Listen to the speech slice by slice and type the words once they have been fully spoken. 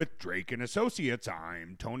Drake Associates,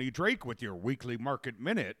 I'm Tony Drake with your weekly market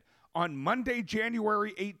minute on Monday,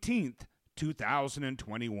 January 18th,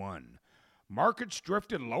 2021. Markets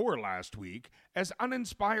drifted lower last week as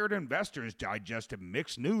uninspired investors digested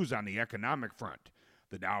mixed news on the economic front.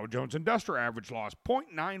 The Dow Jones Industrial Average lost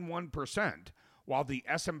 0.91%, while the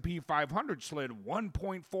S&P 500 slid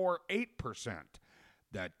 1.48%.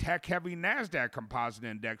 The tech-heavy Nasdaq Composite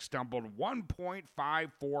Index stumbled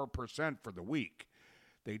 1.54% for the week.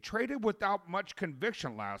 They traded without much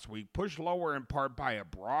conviction last week, pushed lower in part by a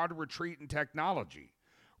broad retreat in technology.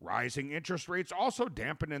 Rising interest rates also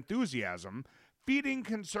dampened enthusiasm, feeding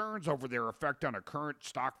concerns over their effect on current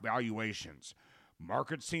stock valuations.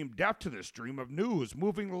 Markets seemed deaf to this stream of news,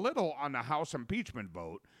 moving little on the House impeachment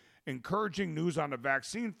vote, encouraging news on the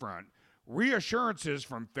vaccine front, reassurances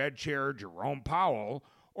from Fed Chair Jerome Powell,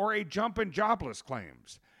 or a jump in jobless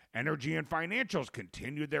claims. Energy and financials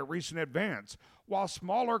continued their recent advance, while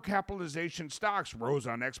smaller capitalization stocks rose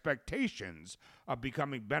on expectations of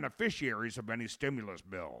becoming beneficiaries of any stimulus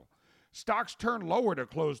bill. Stocks turned lower to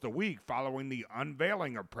close the week following the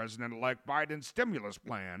unveiling of President-elect Biden's stimulus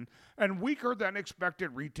plan and weaker than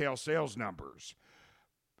expected retail sales numbers.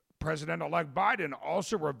 President-elect Biden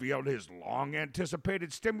also revealed his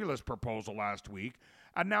long-anticipated stimulus proposal last week,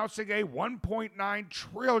 announcing a $1.9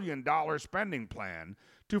 trillion spending plan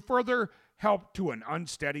to further help to an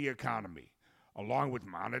unsteady economy. Along with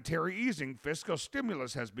monetary easing, fiscal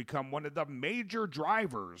stimulus has become one of the major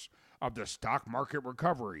drivers of the stock market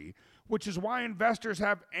recovery, which is why investors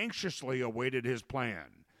have anxiously awaited his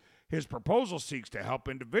plan. His proposal seeks to help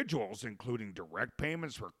individuals, including direct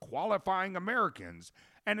payments for qualifying Americans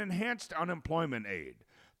and enhanced unemployment aid.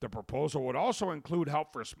 The proposal would also include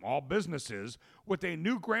help for small businesses with a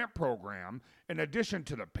new grant program in addition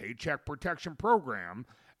to the Paycheck Protection Program,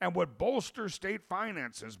 and would bolster state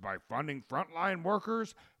finances by funding frontline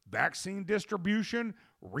workers, vaccine distribution,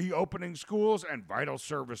 reopening schools, and vital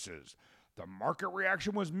services. The market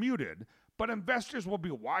reaction was muted, but investors will be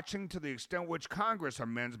watching to the extent which Congress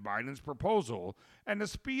amends Biden's proposal and the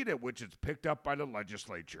speed at which it's picked up by the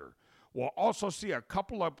legislature. We'll also see a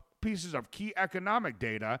couple of pieces of key economic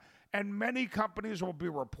data, and many companies will be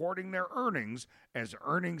reporting their earnings as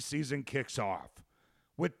earnings season kicks off.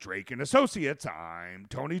 With Drake & Associates, I'm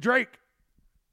Tony Drake.